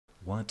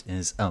What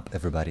is up,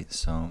 everybody?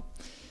 So,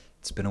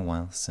 it's been a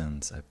while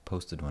since I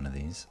posted one of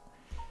these,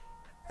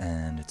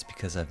 and it's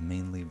because I've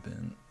mainly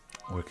been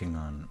working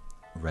on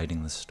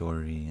writing the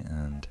story,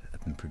 and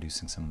I've been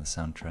producing some of the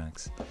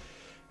soundtracks.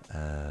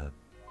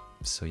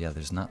 So yeah,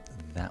 there's not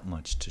that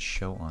much to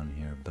show on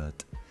here,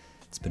 but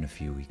it's been a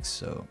few weeks,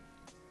 so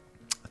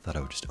I thought I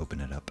would just open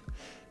it up.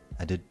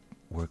 I did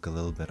work a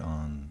little bit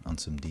on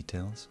some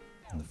details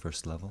in the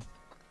first level,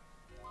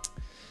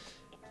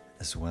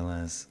 as well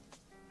as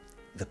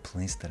the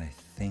place that I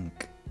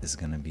think is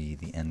gonna be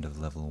the end of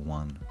level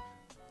 1.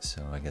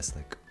 So I guess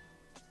like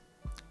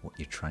what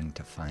you're trying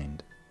to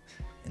find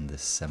in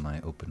this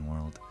semi-open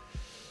world.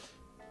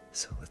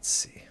 So let's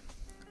see.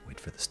 Wait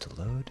for this to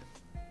load.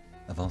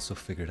 I've also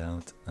figured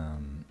out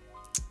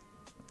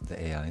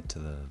the AI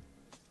to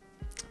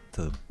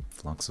the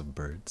flocks of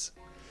birds,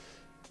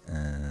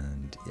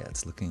 and yeah,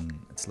 it's looking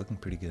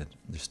pretty good.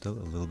 They're still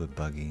a little bit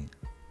buggy,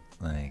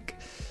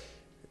 like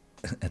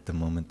at the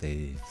moment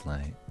they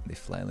fly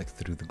like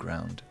through the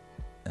ground,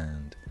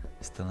 and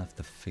I still have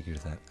to figure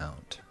that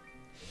out.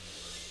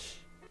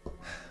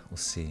 We'll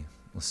see.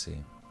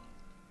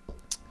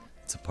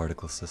 It's a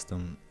particle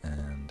system,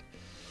 and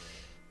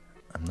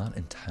I'm not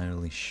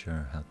entirely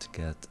sure how to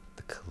get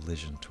the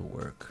collision to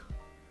work,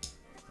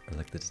 or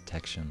like the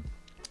detection.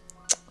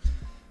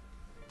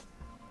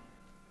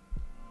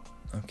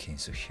 Okay,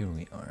 so here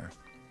we are.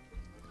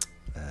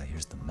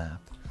 Here's the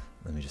map.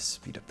 Let me just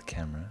speed up the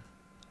camera.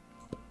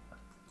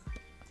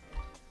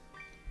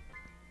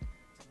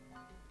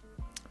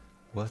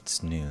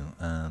 What's new?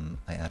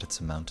 I added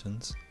some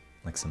mountains,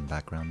 like some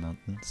background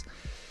mountains,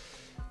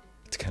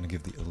 to kind of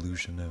give the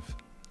illusion of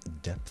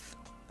depth.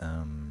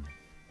 I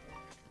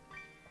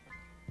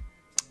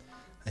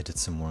did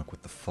some work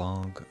with the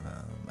fog,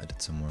 I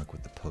did some work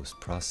with the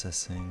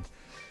post-processing,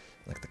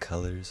 like the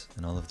colors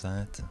and all of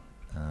that.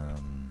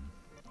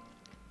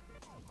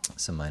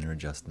 Some minor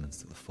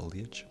adjustments to the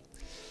foliage.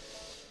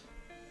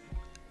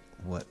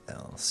 What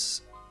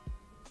else?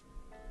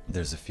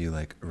 There's a few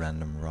like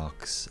random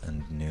rocks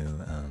and new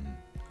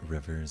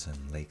rivers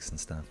and lakes and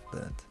stuff,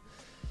 but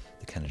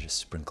they kind of just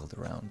sprinkled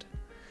around.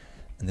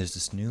 And there's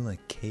this new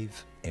like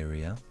cave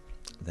area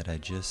that I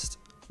just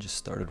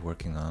started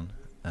working on.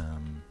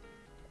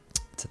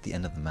 It's at the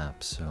end of the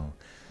map, so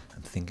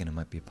I'm thinking it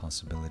might be a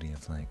possibility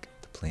of like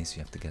the place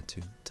you have to get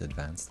to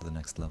advance to the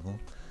next level.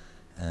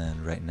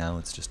 And right now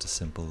it's just a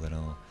simple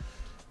little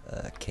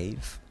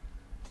cave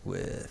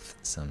with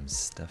some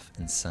stuff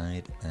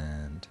inside,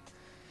 and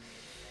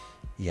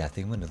yeah, I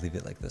think I'm going to leave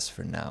it like this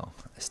for now.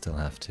 I still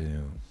have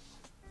to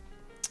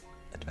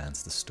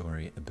advance the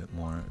story a bit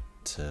more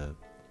to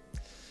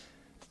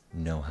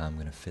know how I'm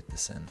going to fit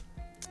this in.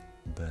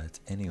 But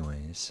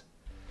anyways,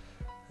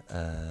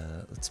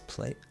 let's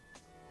play.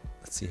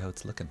 Let's see how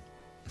it's looking.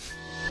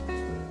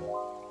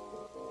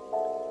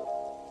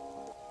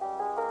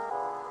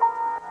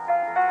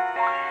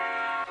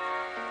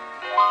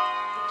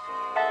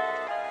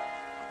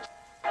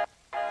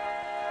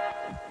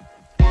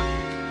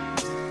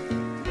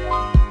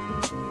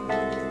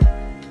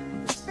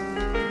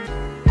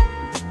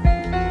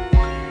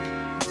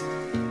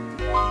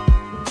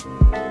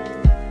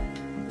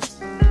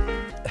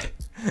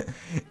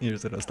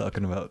 Here's what I was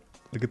talking about.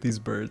 Look at these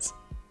birds.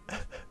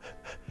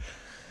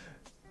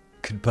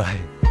 Goodbye.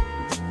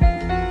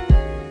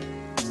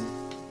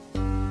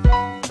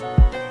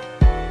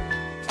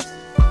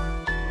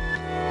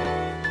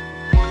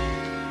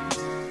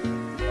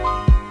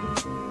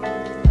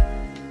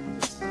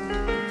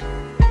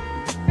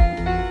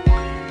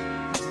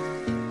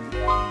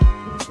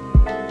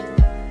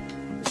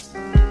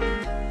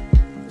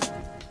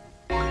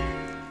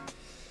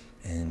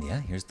 And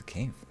yeah, here's the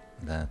cave.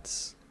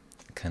 That's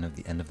kind of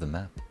the end of the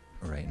map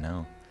right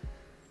now,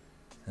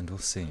 and we'll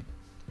see.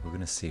 We're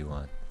gonna see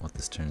what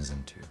this turns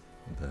into,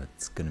 but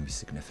it's gonna be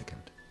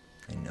significant.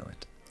 I know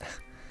it.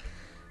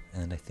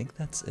 And I think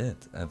that's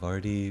it. I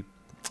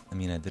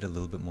did a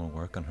little bit more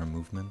work on her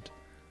movement,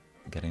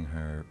 getting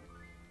her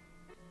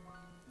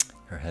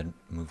head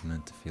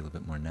movement to feel a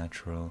bit more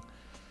natural.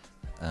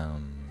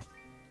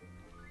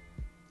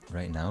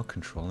 Right now,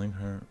 controlling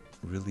her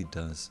really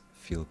does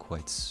feel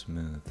quite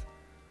smooth.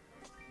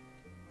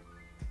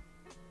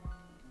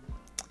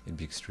 It'd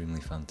be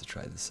extremely fun to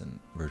try this in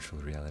virtual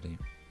reality,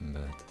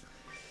 but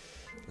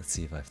let's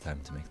see if I have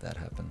time to make that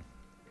happen.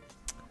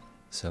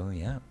 So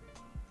yeah,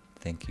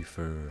 thank you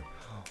for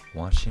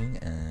watching,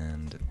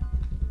 and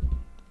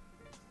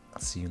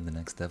I'll see you in the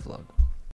next devlog.